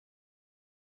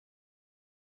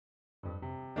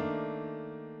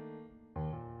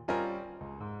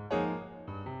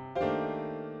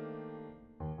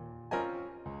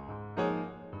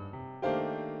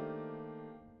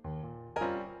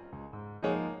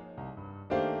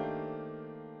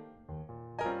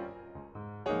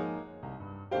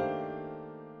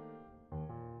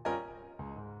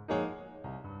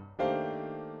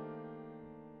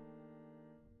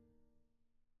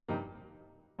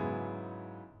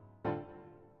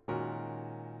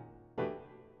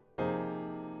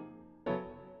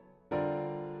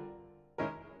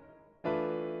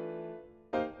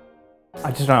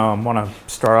I just want to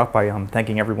start off by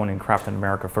thanking everyone in Craft in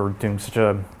America for doing such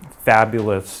a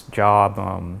fabulous job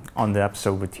on the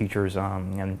episode with teachers,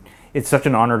 and it's such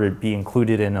an honor to be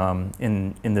included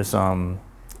in this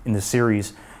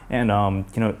series. And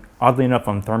oddly enough,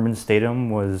 Thurman Statham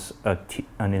was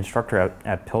an instructor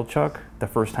at Pilchuck the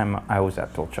first time I was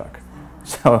at Pilchuck,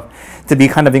 so to be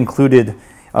kind of included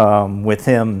with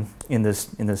him in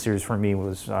this series for me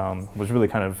was really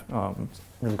kind of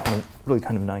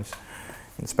nice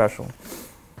and special.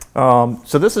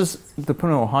 So this is the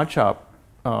Puno Hot Shop.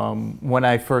 When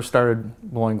I first started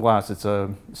blowing glass, it's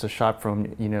a shop from,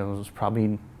 it was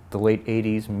probably the late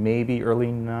 80s, maybe early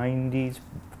 90s,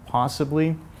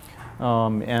 possibly.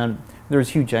 And there's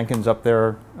Hugh Jenkins up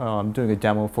there doing a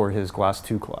demo for his Glass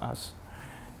 2 class.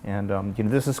 And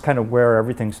this is kind of where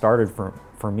everything started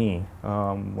for me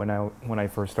when I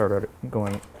first started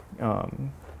going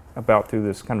about through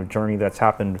this kind of journey that's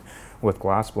happened with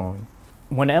glass blowing.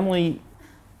 When Emily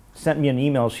sent me an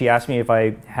email, she asked me if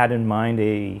I had in mind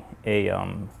a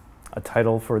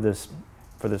title for this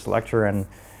lecture, and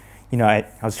I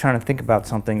was trying to think about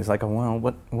something. It's like, well,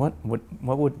 what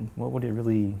would it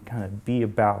really kind of be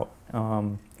about?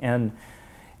 And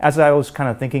as I was kind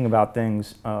of thinking about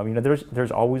things,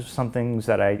 there's always some things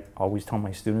that I always tell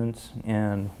my students,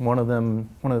 and one of the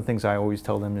things I always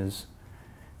tell them is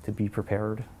to be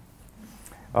prepared.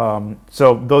 So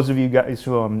those of you guys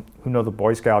who know the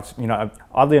Boy Scouts,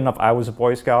 oddly enough, I was a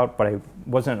Boy Scout, but I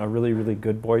wasn't a really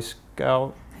good Boy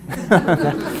Scout.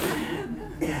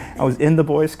 I was in the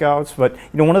Boy Scouts, but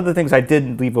one of the things I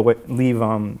did leave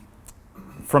from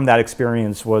that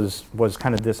experience was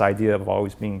kind of this idea of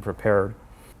always being prepared.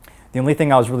 The only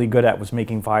thing I was really good at was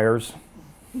making fires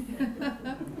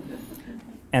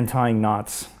and tying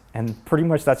knots, and pretty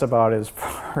much that's about as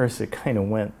far as it kind of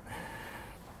went.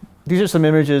 These are some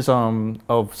images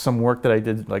of some work that I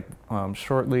did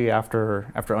shortly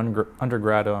after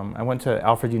undergrad. I went to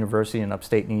Alfred University in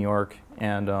upstate New York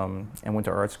and went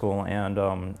to art school.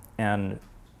 And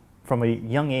from a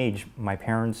young age, my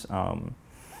parents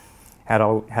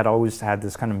had always had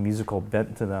this kind of musical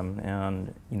bent to them,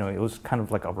 and it was kind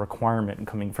of like a requirement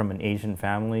coming from an Asian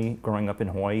family growing up in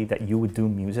Hawaii that you would do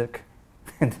music.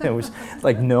 And there was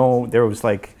no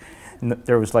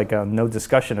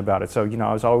discussion about it. So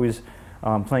I was always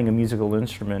playing a musical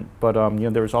instrument, but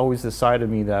there was always this side of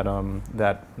me that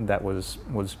was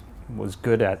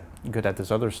good at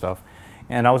this other stuff,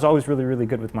 and I was always really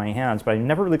good with my hands. But I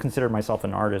never really considered myself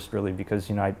an artist, really, because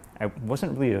I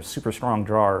wasn't really a super strong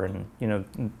drawer, and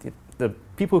the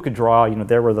people who could draw,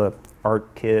 they were the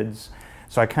art kids.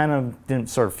 So I kind of didn't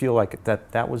sort of feel like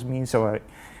that was me. So I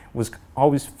was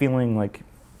always feeling like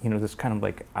this kind of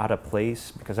like out of place,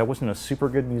 because I wasn't a super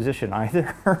good musician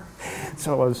either.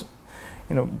 So I was,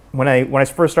 when I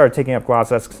first started taking up glass,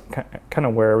 that's kind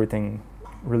of where everything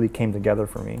really came together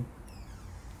for me.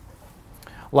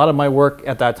 A lot of my work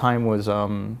at that time was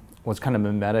kind of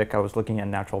mimetic. I was looking at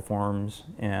natural forms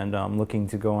and looking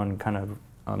to go and kind of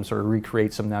sort of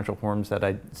recreate some natural forms that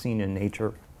I'd seen in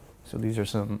nature. So these are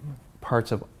some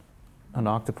parts of an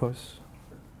octopus.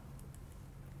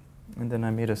 And then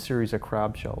I made a series of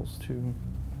crab shells too.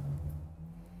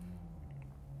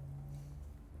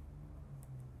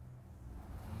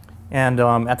 And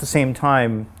at the same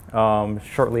time,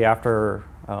 shortly after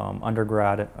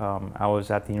undergrad, I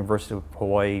was at the University of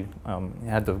Hawaii. I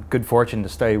had the good fortune to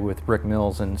study with Rick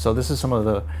Mills, and so this is some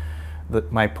of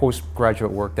my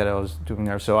postgraduate work that I was doing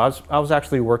there. So I was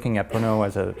actually working at Puno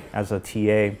as a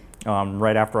TA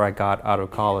right after I got out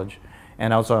of college.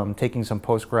 And I was taking some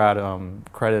post-grad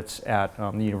credits at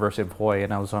the University of Hawaii,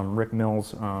 and I was Rick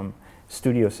Mills'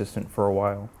 studio assistant for a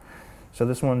while. So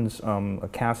this one's a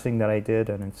casting that I did,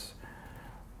 and it's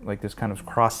like this kind of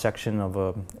cross-section of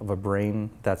a brain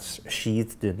that's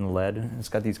sheathed in lead. It's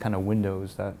got these kind of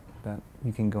windows that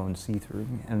you can go and see through,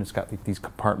 and it's got like these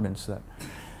compartments that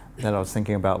I was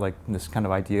thinking about, like this kind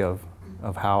of idea of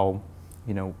how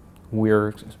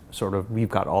we've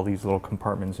got all these little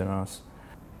compartments in us.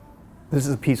 This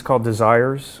is a piece called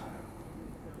Desires.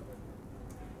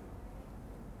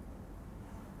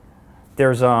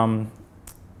 There's kind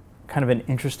of an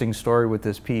interesting story with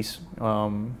this piece.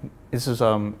 This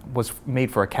was made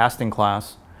for a casting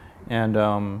class, and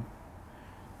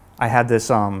I had this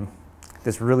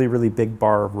really big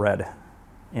bar of red,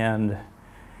 and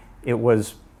it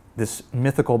was this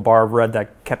mythical bar of red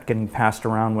that kept getting passed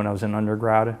around when I was in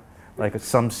undergrad. Like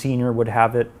some senior would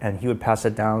have it, and he would pass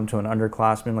it down to an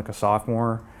underclassman, like a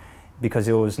sophomore, because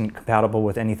it wasn't compatible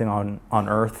with anything on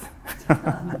Earth.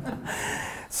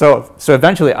 So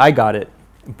eventually I got it,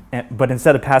 but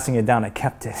instead of passing it down, I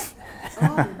kept it.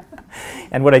 Oh.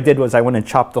 And what I did was I went and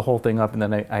chopped the whole thing up, and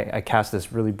then I cast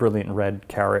this really brilliant red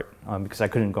carrot because I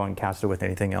couldn't go and cast it with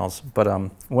anything else. But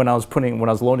when I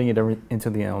was loading it into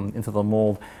the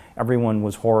mold, everyone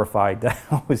was horrified that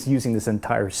I was using this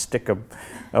entire stick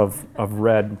of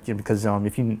red, because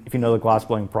if you know the glass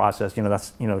blowing process,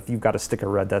 that's if you've got a stick of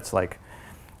red, that's like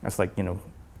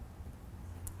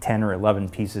 10 or 11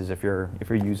 pieces if you're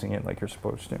using it like you're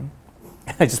supposed to.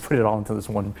 I just put it all into this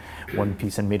one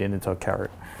piece and made it into a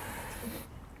carrot.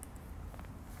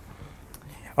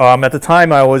 At the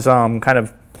time, I was kind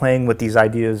of playing with these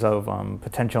ideas of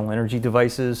potential energy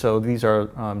devices. So these are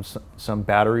some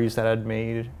batteries that I'd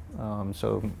made.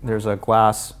 So there's I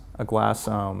cast a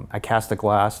glass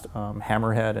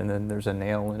hammerhead, and then there's a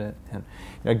nail in it. And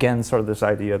again, sort of this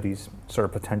idea of these sort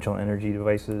of potential energy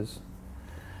devices.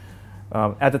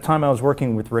 At the time, I was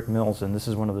working with Rick Mills, and this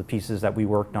is one of the pieces that we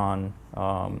worked on.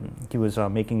 He was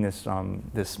making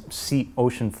this sea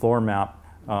ocean floor map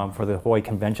for the Hawaii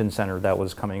Convention Center that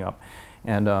was coming up.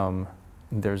 And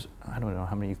there's, I don't know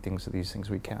how many things of these things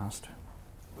we cast.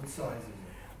 What size is it?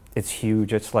 It's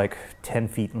huge. It's like 10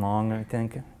 feet long, I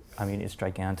think. I mean, it's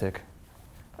gigantic.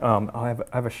 I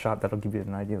have a shot that'll give you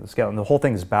an idea of the scale. And the whole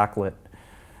thing is backlit.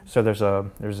 So there's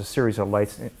a series of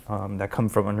lights that come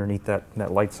from underneath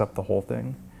that lights up the whole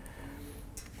thing.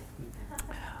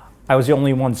 I was the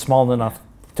only one small enough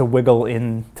to wiggle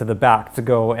into the back to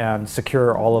go and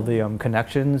secure all of the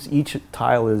connections. Each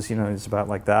tile is about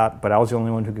like that, but I was the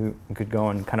only one who could go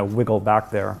and kind of wiggle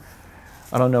back there.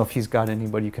 I don't know if he's got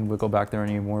anybody who can wiggle back there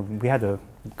anymore. We had to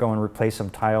go and replace some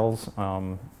tiles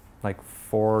like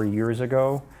 4 years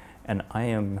ago, and I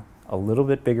am a little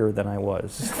bit bigger than I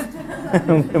was.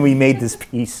 And we made this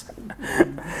piece.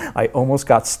 I almost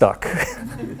got stuck.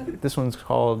 This one's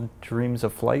called Dreams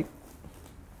of Flight.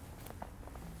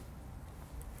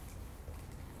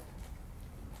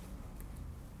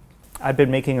 I've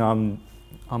been making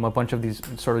a bunch of these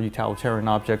sort of utilitarian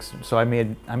objects. So I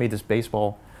made this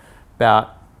baseball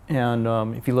bat,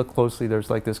 and if you look closely, there's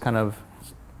like this kind of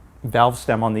valve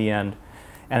stem on the end,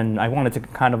 and I wanted to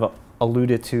kind of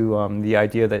allude it to the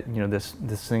idea that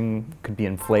this thing could be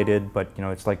inflated, but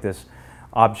it's like this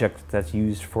object that's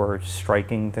used for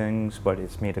striking things, but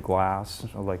it's made of glass.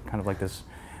 So like kind of like this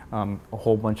a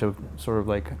whole bunch of sort of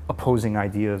like opposing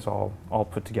ideas all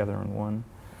put together in one.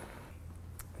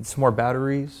 And some more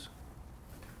batteries.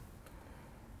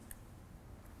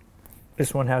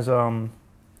 This one has a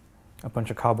bunch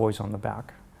of cowboys on the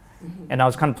back. And I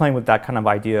was kind of playing with that kind of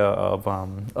idea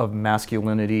of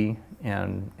masculinity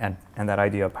and that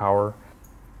idea of power.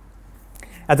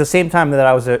 At the same time that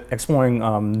I was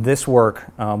exploring this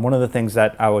work, one of the things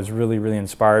that I was really, really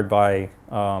inspired by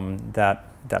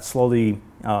that slowly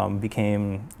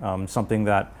became something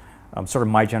that sort of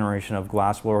my generation of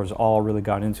glassblowers all really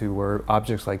got into were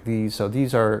objects like these. So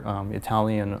these are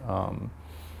Italian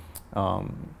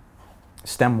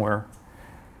stemware.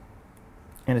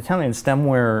 And Italian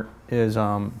stemware is,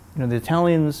 the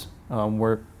Italians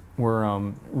were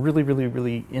really, really,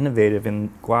 really innovative in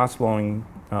glassblowing.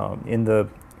 In the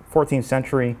 14th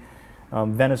century,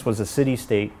 Venice was a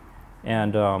city-state,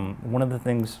 and one of the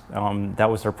things that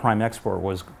was their prime export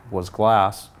was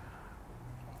glass.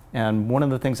 And one of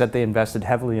the things that they invested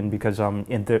heavily in, because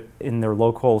in their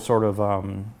local sort of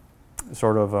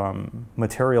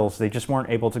materials, they just weren't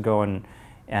able to go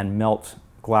and melt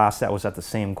glass that was at the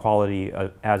same quality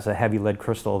as a heavy lead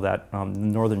crystal that the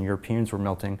Northern Europeans were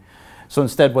melting. So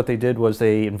instead, what they did was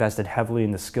they invested heavily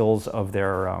in the skills of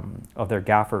their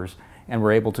gaffers, and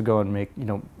were able to go and make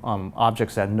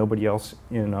objects that nobody else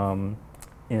in and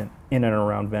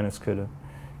around Venice could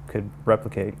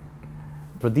replicate.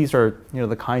 But these are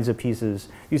the kinds of pieces.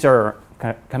 These are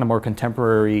kind of more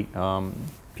contemporary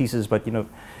pieces, but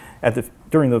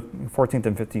during the 14th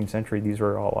and 15th century, these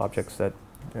were all objects that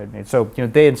I had made. So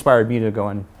they inspired me to go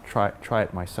and try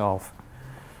it myself.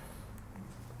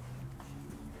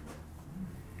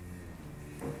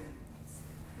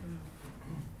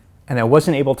 And I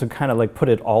wasn't able to kind of like put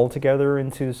it all together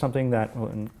into something that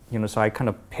so I kind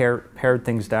of pared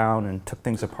things down and took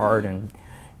things apart and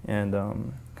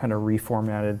kind of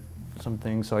reformatted some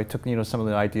things. So I took some of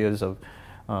the ideas of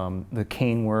the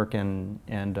cane work and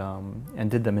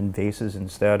did them in vases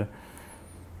instead.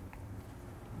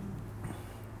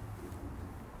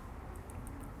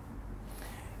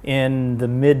 In the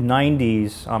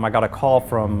mid-90s, I got a call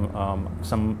from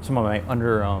some of my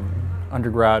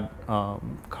undergrad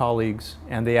colleagues,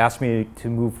 and they asked me to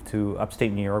move to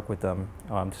upstate New York with them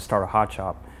to start a hot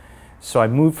shop. So I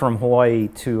moved from Hawaii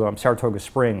to Saratoga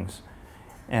Springs,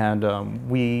 and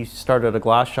we started a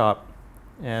glass shop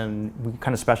and we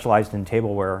kind of specialized in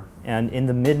tableware. And in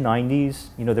the mid '90s,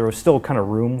 you know, there was still kind of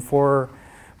room for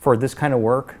this kind of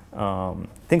work.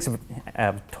 Things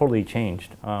have totally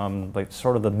changed. Like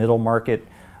sort of the middle market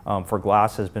for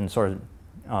glass has been sort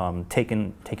of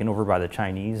taken over by the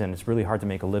Chinese, and it's really hard to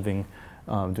make a living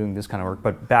doing this kind of work.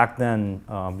 But back then,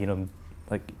 you know,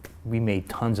 like we made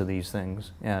tons of these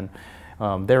things, and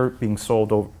they're being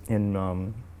sold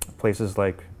in places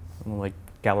like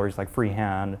galleries like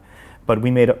Freehand. But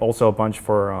we made also a bunch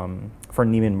for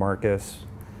Neiman Marcus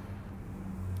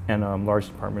and large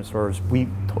department stores. We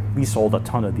sold a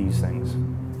ton of these things.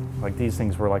 Like these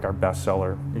things were like our best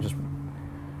seller.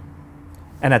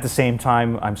 And at the same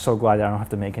time, I'm so glad that I don't have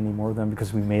to make any more of them,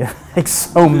 because we made like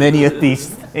so many of these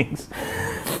things.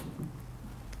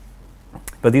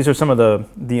 But these are some of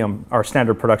our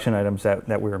standard production items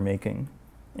that we were making.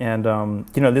 And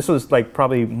you know, this was like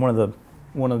probably one of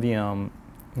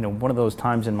those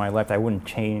times in my life that I wouldn't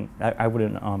change. I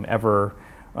wouldn't ever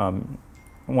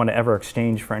want to ever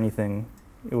exchange for anything.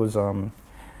 It was we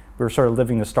were sort of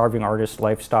living the starving artist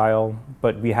lifestyle,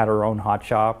 but we had our own hot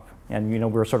shop, and you know,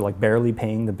 we were sort of like barely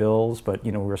paying the bills, but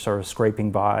you know, we were sort of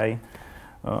scraping by.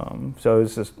 So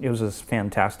it was this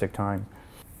fantastic time.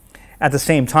 At the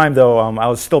same time, though, I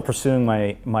was still pursuing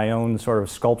my own sort of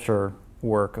sculpture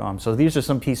work. So these are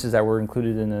some pieces that were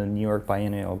included in the New York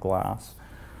Biennial Glass.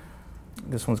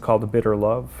 This one's called The Bitter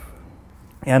Love.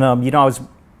 And you know, I was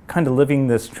kind of living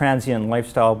this transient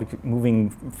lifestyle, moving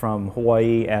from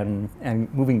Hawaii and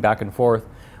moving back and forth.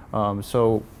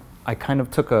 So I kind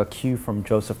of took a cue from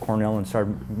Joseph Cornell and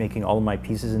started making all of my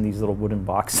pieces in these little wooden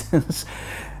boxes.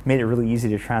 Made it really easy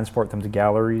to transport them to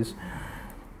galleries.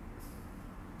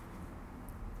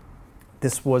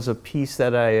 This was a piece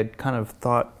that I had kind of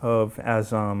thought of as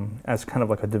kind of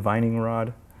like a divining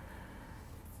rod.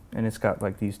 And it's got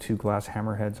like these two glass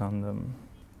hammerheads on them.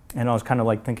 And I was kind of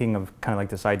like thinking of kind of like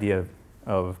this idea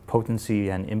of potency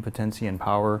and impotency and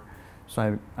power.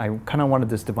 So I kind of wanted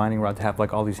this divining rod to have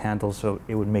like all these handles, so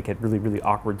it would make it really, really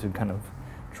awkward to kind of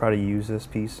try to use this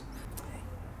piece.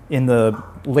 In the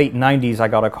late '90s, I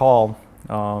got a call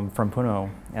from Puno,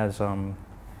 as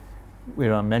we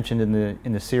mentioned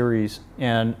in the series,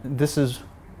 and this is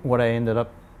what I ended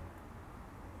up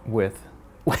with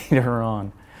later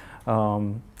on.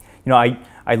 You know,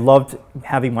 I loved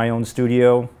having my own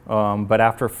studio, but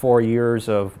after 4 years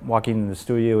of walking in the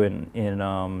studio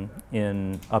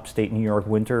in upstate New York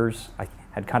winters, I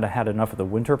had kind of had enough of the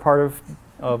winter part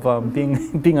of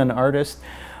being an artist.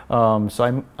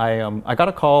 So I got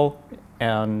a call,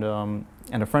 and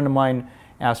a friend of mine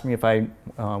asked me if I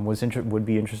would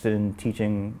be interested in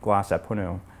teaching glass at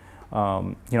Puno.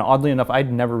 You know, oddly enough,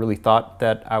 I'd never really thought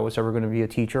that I was ever going to be a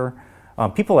teacher.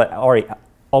 People had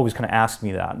always kind of asked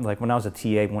me that. Like when I was a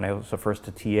TA, when I was the first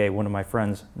to TA, one of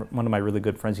my really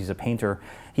good friends, he's a painter.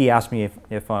 He asked me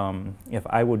if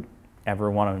I would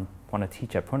ever want to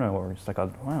teach at Puno, or it's like,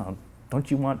 wow, don't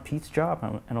you want Pete's job?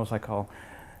 And I was like, oh,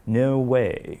 no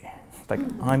way. Like,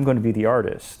 I'm going to be the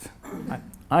artist.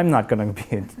 I'm not going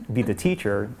to be the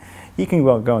teacher. He can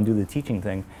go and do the teaching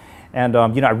thing. And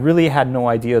you know, I really had no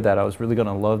idea that I was really going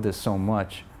to love this so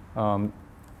much.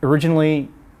 Originally,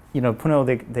 you know, Puno,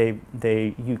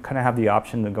 you kind of have the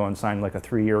option to go and sign like a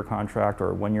 3-year contract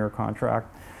or a 1-year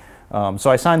contract. So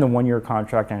I signed the 1-year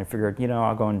contract, and I figured, you know,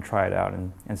 I'll go and try it out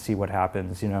and see what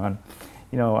happens. You know, and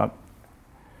you know,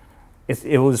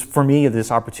 it was for me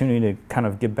this opportunity to kind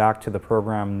of give back to the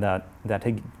program that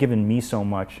had given me so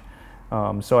much.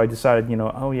 So I decided, you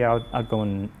know, oh yeah, I'll go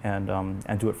and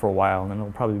do it for a while, and then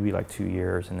it'll probably be like 2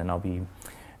 years, and then I'll be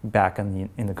back in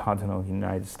the continental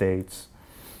United States.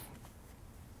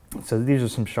 So these are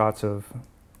some shots of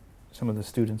some of the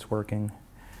students working.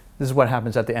 This is what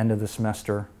happens at the end of the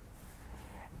semester.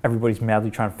 Everybody's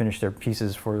madly trying to finish their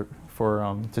pieces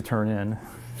to turn in.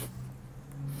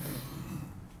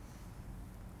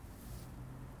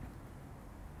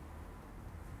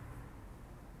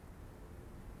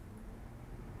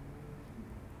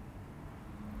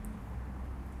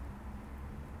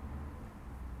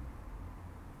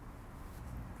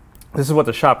 This is what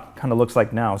the shop kind of looks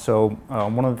like now. So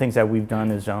one of the things that we've done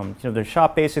is, you know, the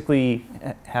shop basically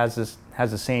has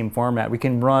the same format. We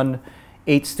can run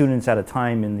 8 students at a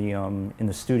time in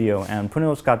the studio, and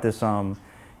Puno's got this kind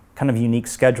of unique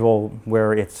schedule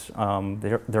where it's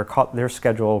their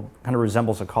schedule kind of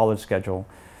resembles a college schedule.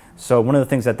 So one of the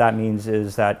things that means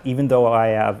is that even though I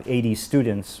have 80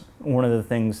 students, one of the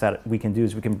things that we can do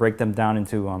is we can break them down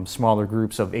into smaller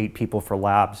groups of 8 people for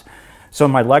labs. So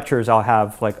in my lectures, I'll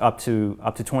have like up to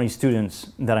 20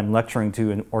 students that I'm lecturing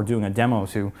to or doing a demo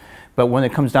to. But when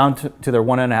it comes down to their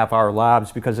 1.5 hour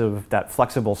labs, because of that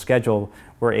flexible schedule,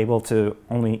 we're able to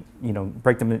only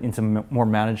break them into more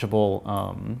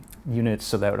manageable units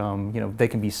so that they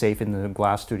can be safe in the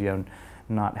glass studio and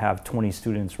not have 20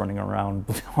 students running around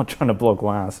trying to blow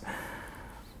glass.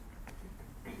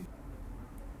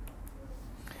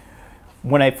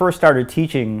 When I first started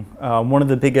teaching, one of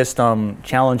the biggest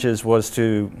challenges was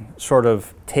to sort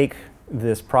of take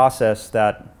this process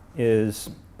that is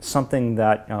something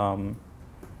that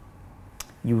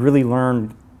you really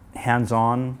learn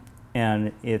hands-on,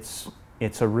 and it's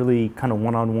a really kind of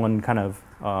one-on-one kind of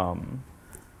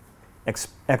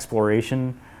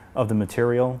exploration of the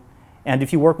material. And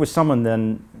if you work with someone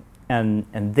then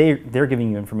and they're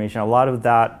giving you information, a lot of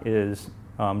that is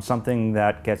something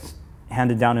that gets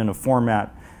handed down in a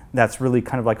format that's really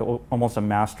kind of like almost a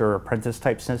master apprentice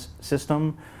type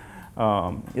system.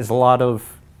 It's a lot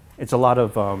of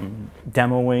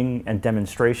demoing and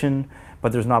demonstration,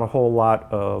 but there's not a whole lot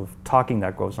of talking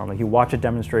that goes on. Like you watch a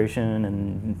demonstration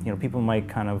and people might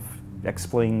kind of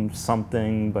explain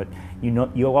something, but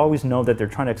you always know that they're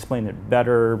trying to explain it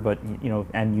better, but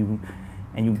and you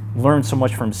learn so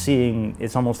much from seeing.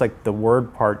 It's almost like the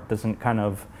word part doesn't kind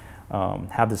of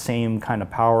have the same kind of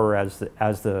power as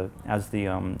the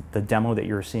demo that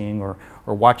you're seeing or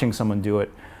watching someone do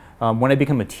it. When I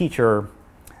became a teacher,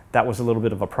 that was a little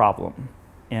bit of a problem,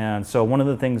 and so one of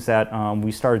the things that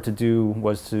we started to do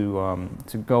was to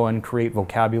go and create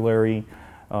vocabulary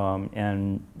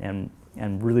and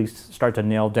really start to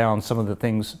nail down some of the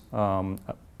things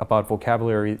about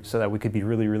vocabulary so that we could be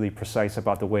really, really precise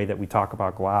about the way that we talk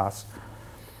about glass.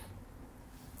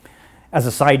 As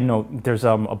a side note, there's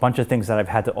a bunch of things that I've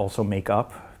had to also make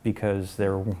up because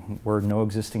there were no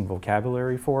existing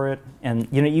vocabulary for it.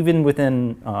 And even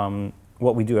within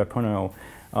what we do at Puno,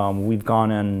 we've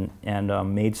gone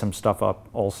and made some stuff up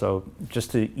also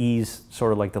just to ease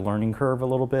sort of like the learning curve a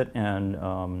little bit and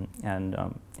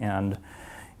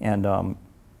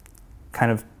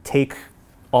kind of take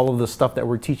all of the stuff that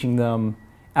we're teaching them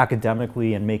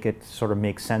academically and make it sort of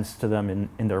make sense to them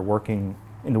in their working,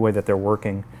 in the way that they're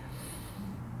working.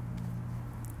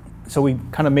 So we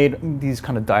kind of made these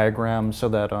kind of diagrams so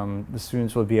that the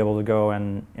students would be able to go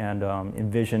and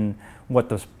envision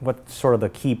what sort of the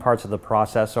key parts of the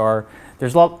process are.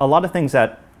 There's a lot of things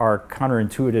that are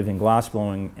counterintuitive in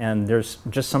glassblowing, and there's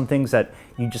just some things that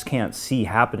you just can't see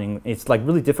happening. It's like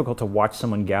really difficult to watch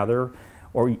someone gather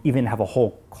or even have a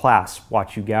whole class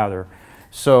watch you gather.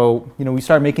 So we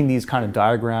started making these kind of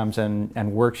diagrams and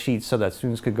worksheets so that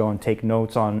students could go and take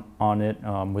notes on it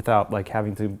without like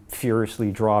having to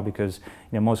furiously draw, because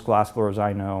most glassblowers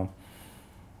I know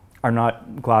are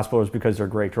not glassblowers because they're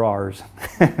great drawers.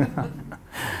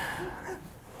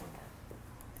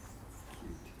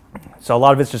 So a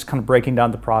lot of it's just kind of breaking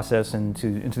down the process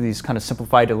into these kind of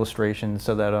simplified illustrations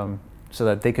so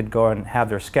that they could go and have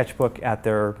their sketchbook at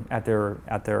their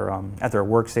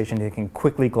workstation. They can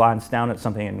quickly glance down at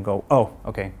something and go, oh,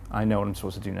 okay, I know what I'm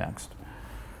supposed to do next.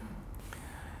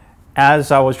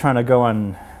 As I was trying to go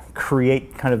and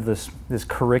create kind of this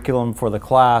curriculum for the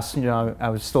class, I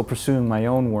was still pursuing my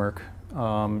own work.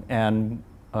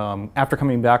 After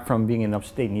coming back from being in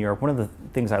upstate New York, one of the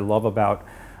things I love about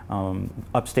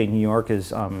upstate New York is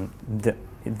the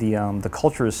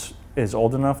culture is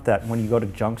old enough that when you go to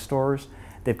junk stores,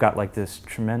 they've got like this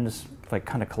tremendous like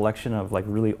kind of collection of like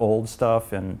really old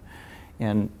stuff and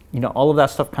all of that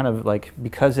stuff kind of like,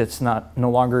 because it's no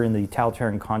longer in the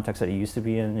utilitarian context that it used to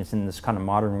be in, it's in this kind of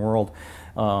modern world.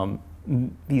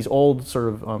 These old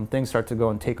sort of things start to go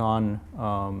and take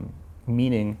on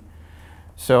meaning.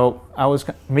 So I was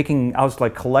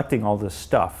like collecting all this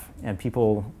stuff, and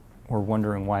people were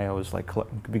wondering why I was like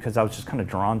because I was just kind of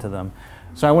drawn to them.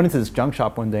 So I went into this junk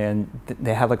shop one day, and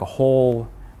they had like a whole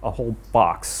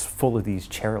box full of these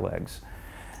chair legs,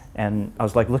 and I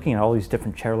was like looking at all these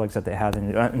different chair legs that they had,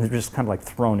 and they're just kind of like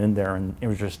thrown in there, and it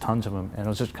was just tons of them, and I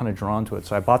was just kind of drawn to it.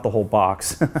 So I bought the whole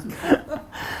box,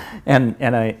 and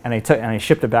I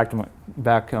shipped it back to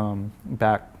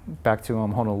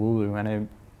Honolulu, and I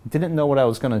didn't know what I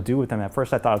was going to do with them. At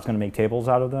first, I thought I was going to make tables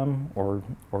out of them or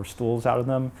stools out of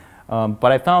them,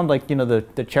 but I found like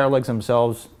the chair legs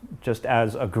themselves, just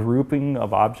as a grouping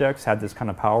of objects, had this kind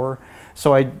of power.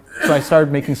 So I started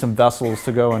making some vessels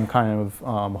to go and kind of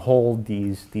hold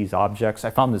these objects.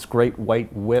 I found this great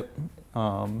white whip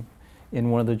in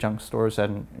one of the junk stores,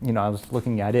 and I was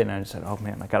looking at it and I just said, oh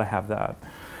man, I gotta have that.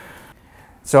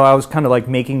 So I was kind of like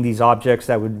making these objects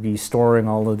that would be storing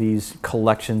all of these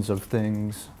collections of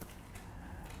things,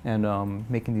 and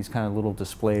making these kind of little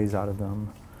displays out of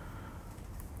them.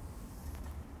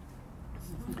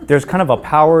 There's kind of a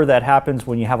power that happens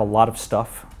when you have a lot of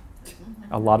stuff,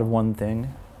 a lot of one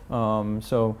thing.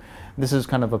 So this is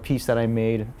kind of a piece that I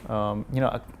made,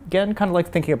 again, kind of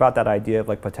like thinking about that idea of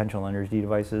like potential energy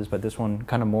devices, but this one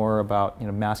kind of more about,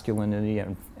 masculinity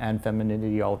and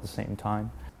femininity all at the same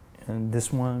time. And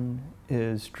this one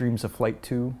is Dreams of Flight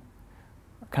 2.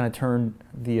 I kind of turned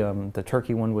the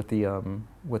turkey one with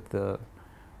the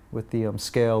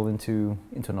scale into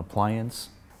an appliance.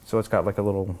 So it's got like a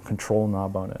little control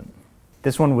knob on it.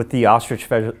 This one with the ostrich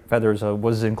feathers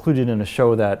was included in a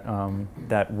show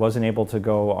that wasn't able to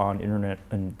go on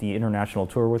the international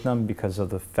tour with them because of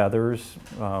the feathers.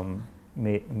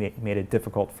 Made it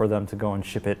difficult for them to go and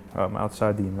ship it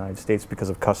outside the United States because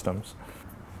of customs.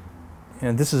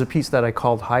 And this is a piece that I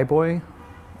called High Boy.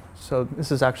 So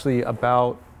this is actually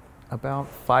about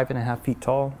 5.5 feet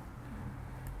tall.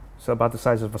 So about the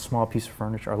size of a small piece of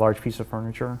furniture, a large piece of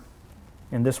furniture.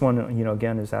 And this one,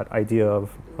 again, is that idea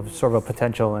of sort of a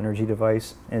potential energy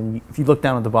device. And if you look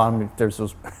down at the bottom, there's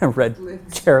those red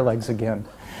chair legs again.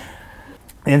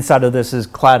 The inside of this is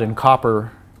clad in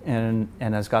copper and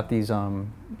has got these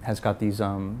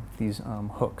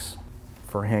hooks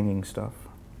for hanging stuff.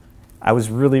 I was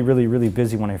really, really, really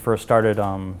busy when I first started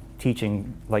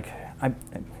teaching. Like,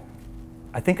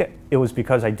 I think it was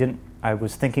because I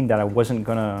was thinking that I wasn't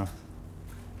gonna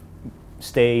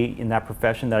stay in that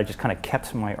profession, that I just kind of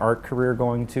kept my art career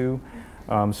going too.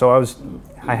 So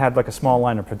I had like a small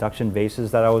line of production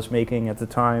vases that I was making at the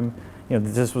time.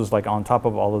 This was like on top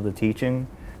of all of the teaching,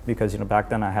 because back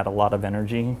then I had a lot of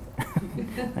energy.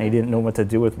 I didn't know what to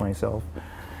do with myself.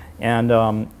 And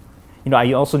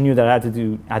I also knew that I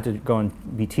had to go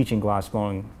and be teaching glass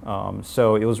blowing.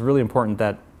 So it was really important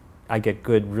that I get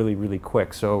good really, really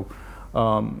quick. So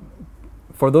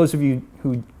for those of you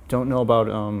who don't know about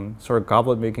sort of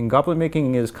goblet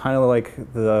making is kind of like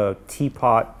the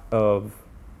teapot of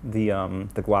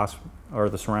the glass or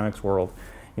the ceramics world.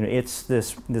 It's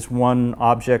this one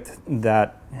object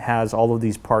that has all of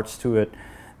these parts to it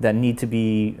that need to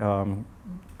be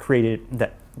created,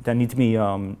 that need to be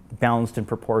balanced in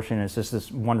proportion. It's just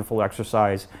this wonderful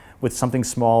exercise with something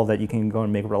small that you can go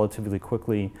and make relatively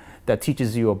quickly that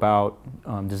teaches you about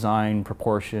design,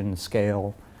 proportion,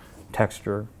 scale,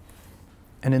 texture.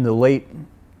 And in the late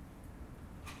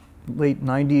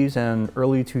 90s and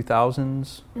early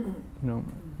 2000s,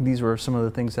 these were some of the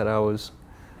things that I was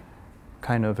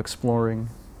kind of exploring.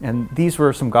 And these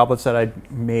were some goblets that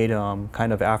I'd made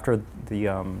kind of after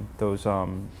those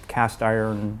cast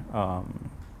iron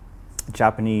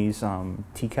Japanese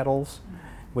tea kettles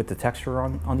with the texture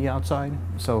on the outside.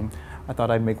 So I thought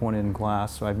I'd make one in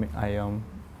glass. So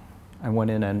I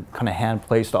went in and kind of hand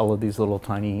placed all of these little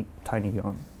tiny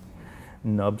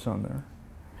nubs on there.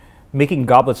 Making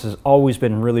goblets has always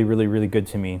been really, really, really good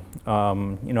to me.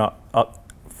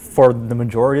 For the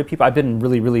majority of people, I've been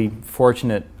really, really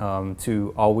fortunate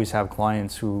to always have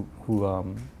clients who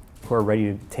are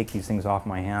ready to take these things off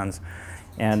my hands.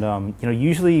 And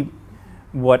usually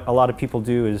what a lot of people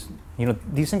do is,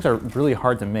 these things are really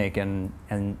hard to make, and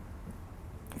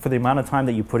for the amount of time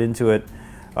that you put into it,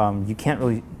 you can't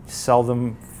really sell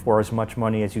them for as much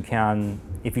money as you can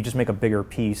if you just make a bigger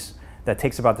piece that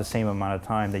takes about the same amount of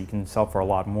time that you can sell for a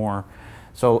lot more.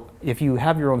 So if you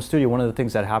have your own studio, one of the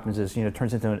things that happens is, it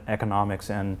turns into an economics,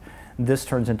 and this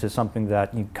turns into something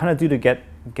that you kind of do to get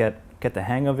the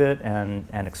hang of it and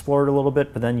explore it a little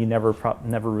bit, but then you never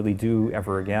really do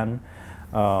ever again.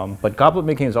 But goblet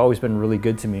making has always been really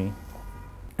good to me,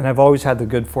 and I've always had the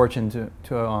good fortune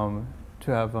to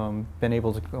have been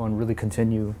able to go and really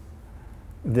continue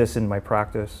this in my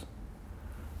practice.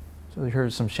 So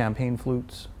here's some champagne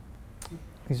flutes.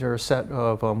 These are a set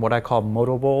of what I call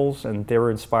moto bowls, and they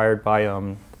were inspired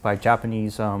by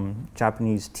Japanese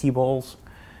tea bowls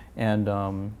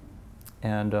and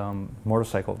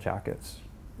motorcycle jackets,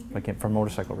 like from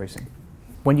motorcycle racing.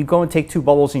 When you go and take two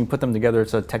bubbles and you put them together,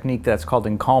 it's a technique that's called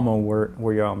encalmo,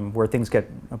 where things get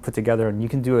put together, and you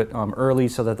can do it early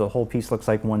so that the whole piece looks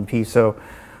like one piece. So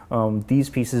these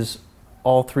pieces,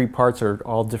 all three parts are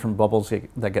all different bubbles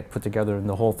that get put together, and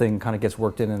the whole thing kind of gets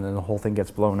worked in, and then the whole thing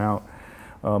gets blown out.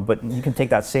 But you can take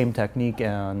that same technique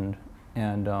and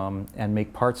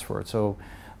make parts for it. So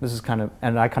this is kind of,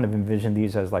 and I kind of envision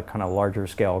these as like kind of larger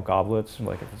scale goblets.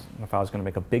 Like if I was going to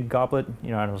make a big goblet,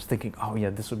 and I was thinking, oh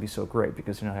yeah, this would be so great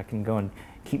because I can go and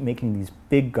keep making these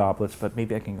big goblets, but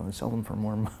maybe I can go and sell them for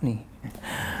more money.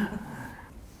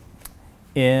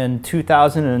 In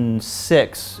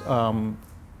 2006,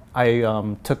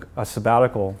 I took a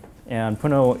sabbatical, and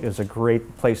Puno is a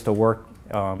great place to work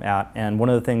at, and one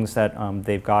of the things that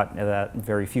they've got that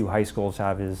very few high schools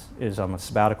have is a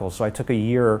sabbatical. So I took a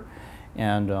year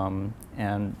and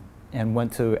and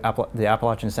went to the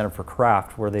Appalachian Center for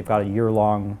Craft, where they've got a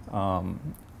year-long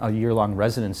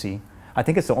residency. I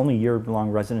think it's the only year-long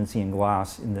residency in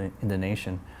glass in the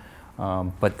nation.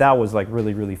 But that was like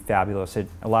really, really fabulous. It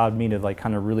allowed me to like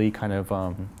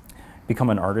become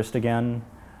an artist again,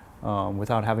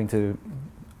 without having to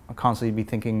constantly be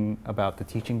thinking about the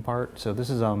teaching part. So this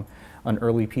is an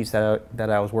early piece that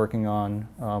I was working on,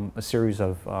 a series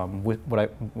of what I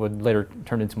would later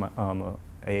turn into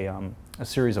a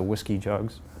series of whiskey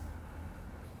jugs,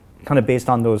 kind of based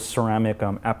on those ceramic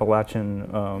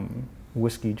Appalachian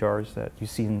whiskey jars that you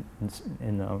see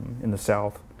in the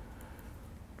South.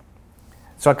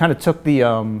 So I kind of took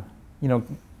the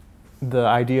the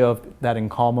idea of that in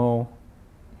Calmo.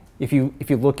 If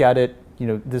you look at it,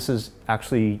 this is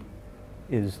actually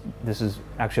a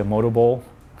moto bowl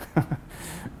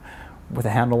with a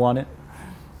handle on it.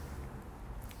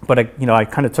 But I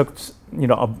kind of took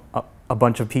a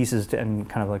bunch of pieces and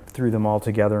kind of like threw them all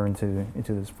together into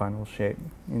this final shape,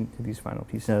 into these final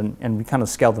pieces, and we kind of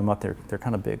scaled them up. They're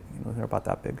kind of big. They're about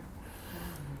that big.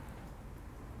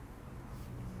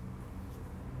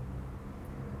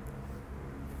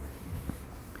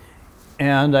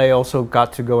 And I also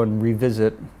got to go and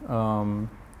revisit the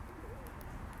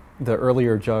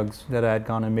earlier jugs that I had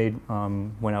gone and made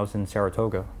when I was in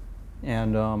Saratoga.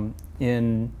 And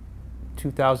in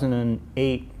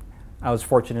 2008, I was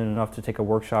fortunate enough to take a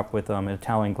workshop with an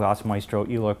Italian glass maestro,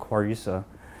 Ila Quarisa,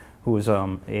 who was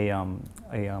a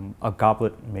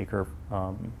goblet maker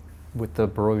with the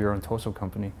Baroglier and Toso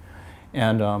company.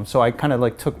 And so I kind of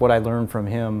like took what I learned from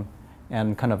him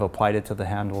and kind of applied it to the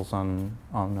handles on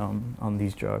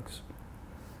these jugs.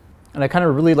 And I kind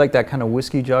of really like that kind of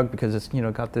whiskey jug because it's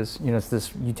got this it's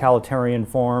this utilitarian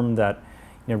form that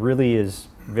really is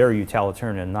very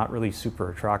utilitarian and not really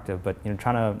super attractive. But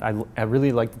I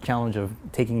really like the challenge of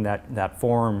taking that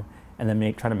form and then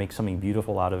trying to make something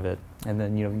beautiful out of it. And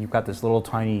then you've got this little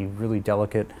tiny, really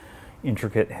delicate,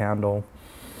 intricate handle.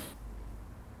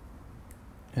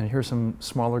 And here's some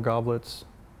smaller goblets.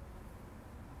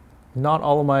 Not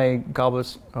all of my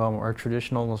goblets are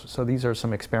traditional, so these are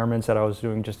some experiments that I was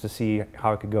doing just to see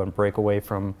how I could go and break away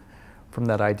from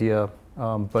that idea.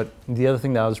 But the other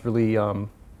thing that I was really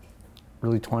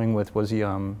toying with was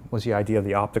the idea of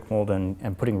the optic mold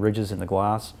and putting ridges in the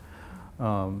glass.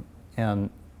 And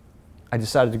I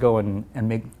decided to go and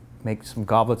make some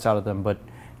goblets out of them, but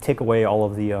take away all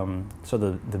of the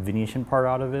the Venetian part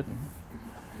out of it.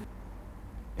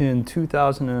 In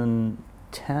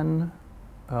 2010.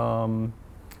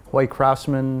 White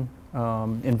Craftsman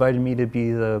invited me to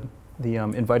be the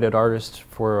invited artist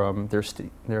for their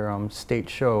state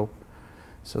show.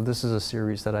 So this is a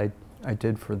series that I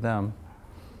did for them.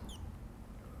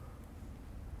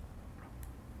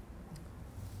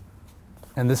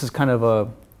 And this is kind of a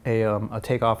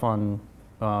takeoff on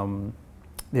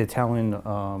the Italian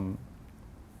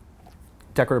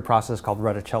decorative process called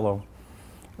reticello.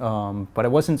 But I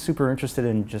wasn't super interested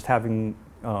in just having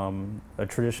a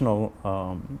traditional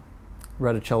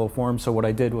reticello form. So what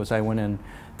I did was I went and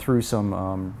threw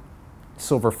some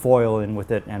silver foil in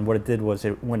with it, and what it did was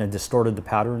it went and distorted the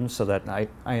patterns so that I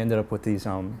ended up with these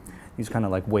kind of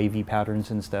like wavy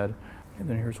patterns instead. And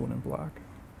then here's one in black.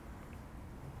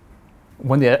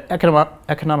 When the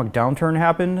economic downturn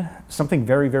happened, something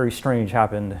very, very strange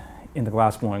happened in the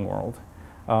glassblowing world.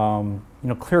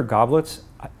 Clear goblets,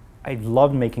 I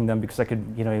loved making them because I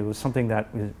could, it was something that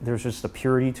there's just a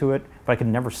purity to it, but I could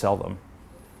never sell them.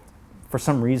 For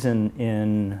some reason,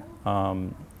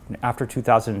 after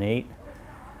 2008,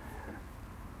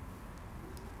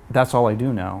 that's all I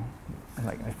do now.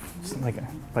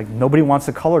 Like nobody wants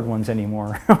the colored ones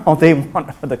anymore. All they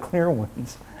want are the clear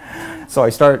ones. So I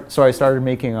started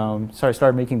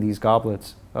making these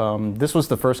goblets. This was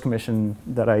the first commission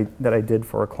that I did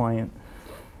for a client.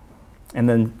 And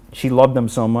then she loved them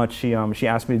so much, she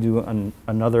asked me to do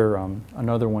another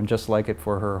one just like it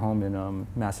for her home in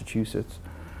Massachusetts.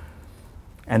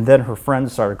 And then her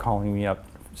friends started calling me up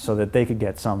so that they could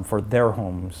get some for their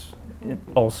homes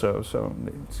also. So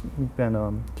it's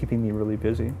been keeping me really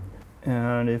busy.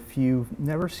 And if you've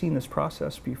never seen this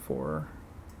process before,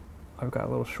 I've got a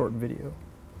little short video.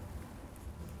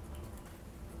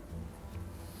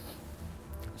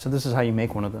 So this is how you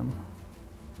make one of them.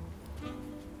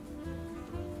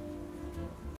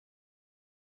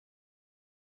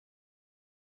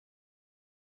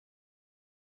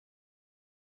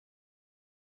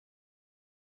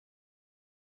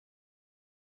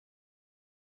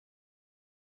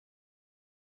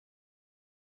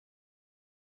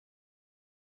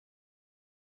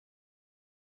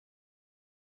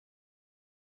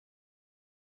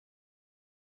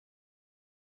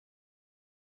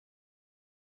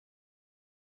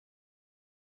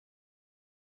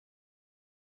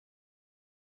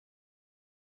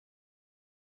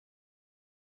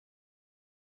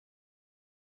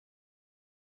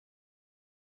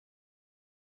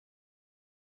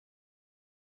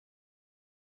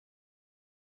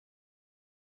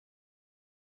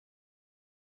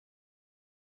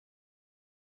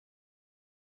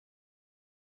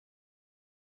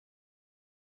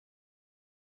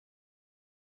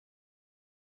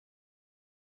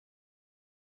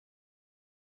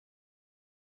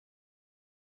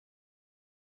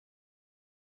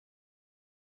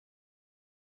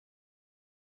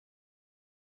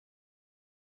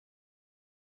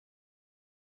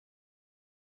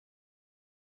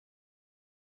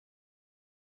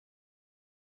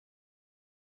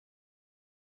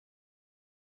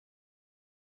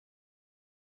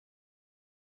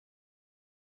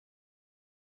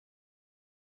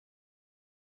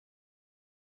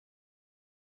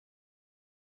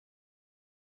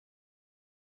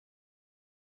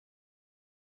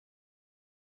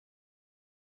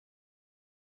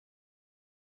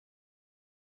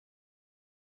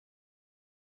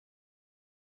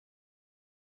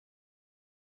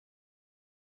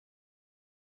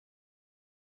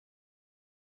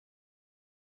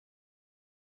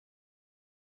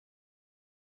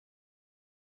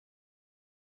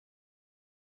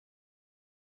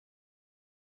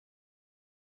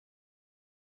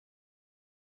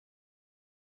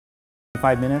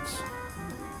 25 minutes.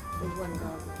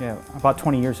 Yeah, about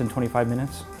 20 years in 25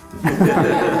 minutes. So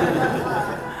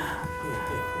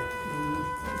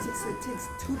it takes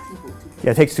 2 people to get. Yeah,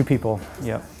 it takes 2 people.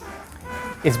 Yeah,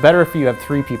 it's better if you have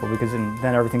 3 people because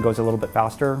then everything goes a little bit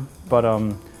faster. But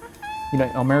you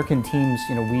know, American teams,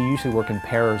 you know, we usually work in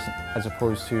pairs as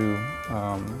opposed to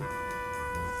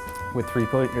with 3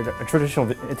 people. A traditional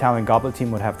Italian goblet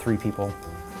team would have 3 people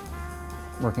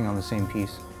working on the same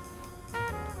piece.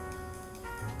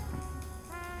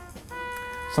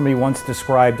 Somebody once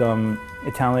described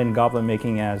Italian goblet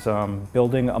making as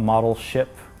building a model ship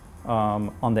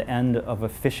on the end of a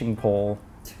fishing pole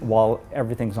while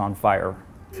everything's on fire.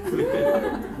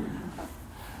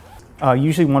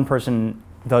 Usually one person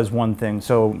does one thing,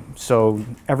 so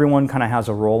everyone kind of has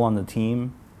a role on the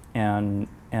team, and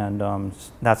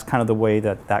that's kind of the way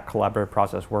that collaborative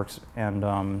process works.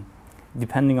 And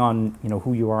depending on, you know,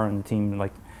 who you are on the team,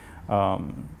 like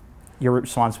your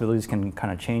responsibilities can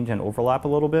kind of change and overlap a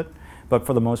little bit, but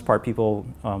for the most part, people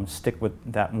stick with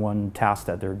that one task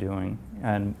that they're doing.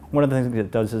 And one of the things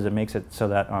it does is it makes it so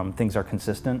that things are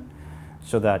consistent,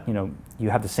 so that, you know,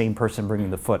 you have the same person bringing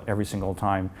the foot every single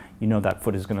time. You know that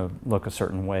foot is going to look a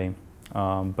certain way.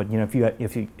 But you know,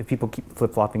 if people keep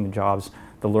flip-flopping the jobs,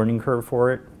 the learning curve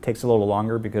for it takes a little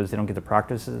longer because they don't get to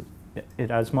practice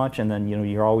it as much, and then, you know,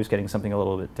 you're always getting something a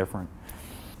little bit different.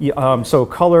 Yeah, so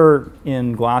color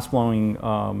in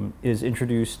glassblowing is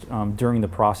introduced during the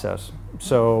process.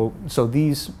 So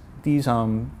these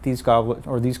goblet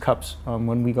or these cups,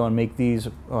 when we go and make these,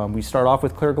 we start off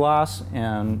with clear glass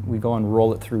and we go and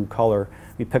roll it through color.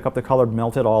 We pick up the color,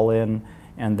 melt it all in,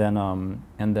 and then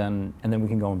we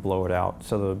can go and blow it out.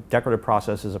 So the decorative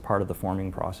process is a part of the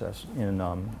forming process in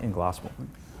glassblowing.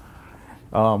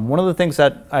 One of the things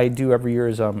that I do every year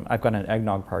is I've got an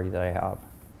eggnog party that I have.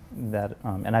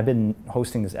 And I've been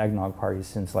hosting this eggnog party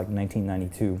since like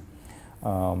 1992.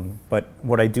 But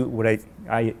what I do,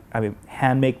 I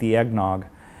hand make the eggnog,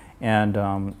 and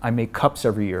I make cups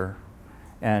every year,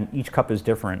 and each cup is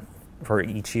different for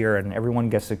each year, and everyone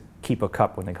gets to keep a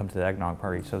cup when they come to the eggnog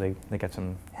party. So they get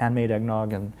some handmade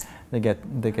eggnog, and they get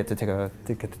to take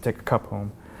a cup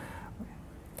home.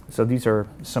 So these are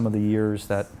some of the years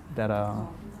that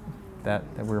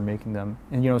we were making them.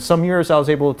 And, you know, some years I was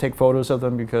able to take photos of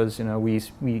them because, you know,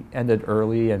 we ended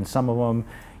early, and some of them,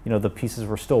 you know, the pieces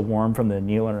were still warm from the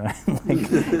annealer,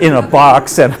 like in a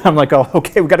box, and I'm like, oh,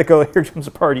 okay, we got to go. Here comes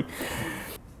a party.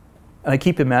 And I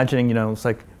keep imagining, you know, it's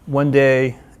like one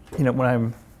day, you know, when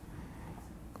I'm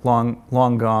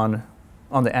long gone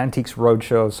on the Antiques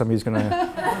Roadshow, somebody's going to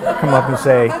come up and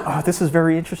say, oh, this is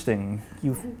very interesting.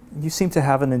 You seem to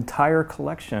have an entire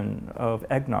collection of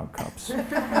eggnog cups.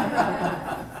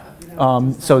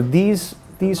 So these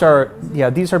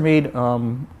are made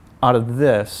out of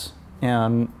this,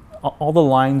 and all the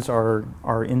lines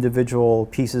are individual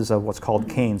pieces of what's called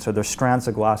cane. So they're strands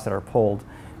of glass that are pulled,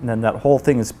 and then that whole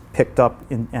thing is picked up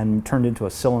and turned into a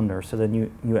cylinder. So then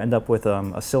you end up with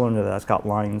a cylinder that's got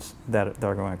lines that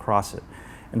are going across it.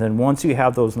 And then once you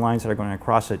have those lines that are going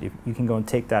across it, you can go and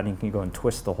take that and you can go and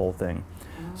twist the whole thing.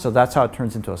 So that's how it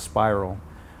turns into a spiral.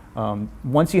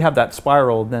 Once you have that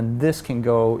spiral, then this can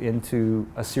go into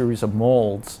a series of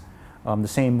molds, the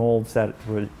same molds that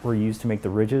were used to make the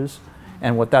ridges.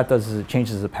 And what that does is it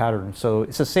changes the pattern. So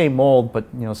it's the same mold, but,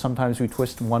 you know, sometimes we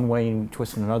twist one way and we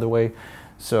twist it another way.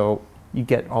 So you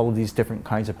get all of these different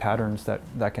kinds of patterns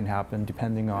that can happen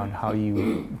depending on how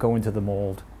you go into the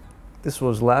mold. This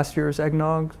was last year's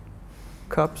eggnog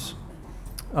cups.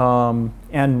 And,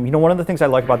 you know, one of the things I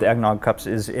like about the eggnog cups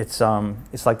is it's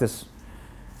like this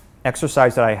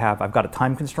exercise that I have. I've got a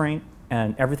time constraint,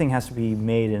 and everything has to be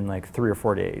made in like 3 or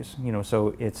 4 days. You know,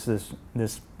 so it's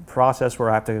this process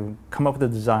where I have to come up with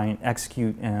a design,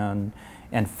 execute, and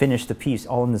finish the piece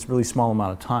all in this really small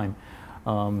amount of time.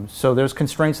 So there's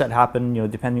constraints that happen, you know,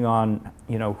 depending on,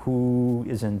 you know, who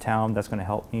is in town that's going to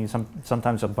help me.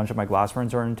 Sometimes a bunch of my glass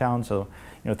friends are in town, so,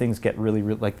 you know, things get really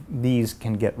like these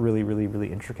can get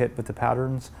really intricate with the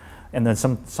patterns. And then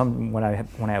some when I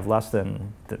have less,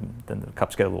 then the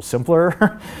cups get a little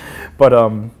simpler. But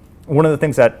one of the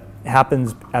things that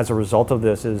happens as a result of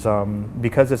this is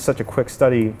because it's such a quick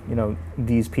study, you know,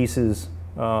 these pieces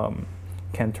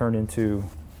can turn into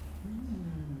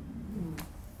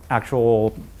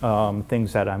actual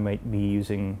things that I might be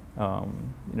using,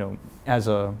 you know, as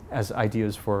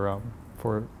ideas for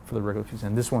the regular piece.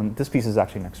 And this piece is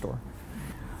actually next door.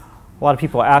 A lot of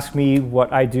people ask me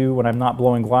what I do when I'm not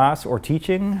blowing glass or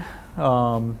teaching,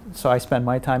 so I spend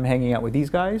my time hanging out with these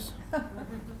guys.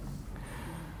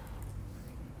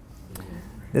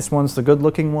 This one's the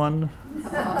good-looking one.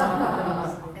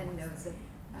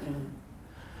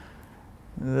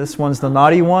 This one's the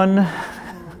naughty one.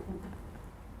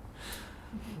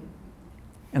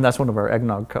 And that's one of our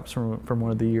eggnog cups from one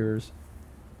of the years.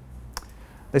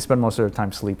 They spend most of their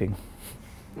time sleeping.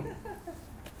 Good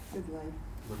life.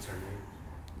 What's her name?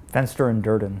 Fenster and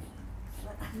Durden.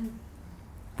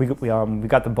 We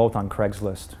got them both on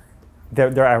Craigslist.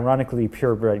 They're ironically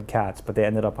purebred cats, but they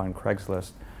ended up on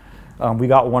Craigslist. We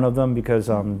got one of them because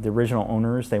the original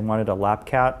owners, they wanted a lap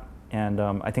cat, and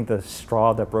I think the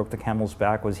straw that broke the camel's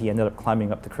back was he ended up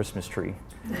climbing up the Christmas tree.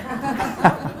 Thank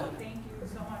you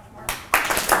so much, Mark.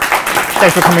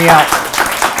 Thanks for coming out.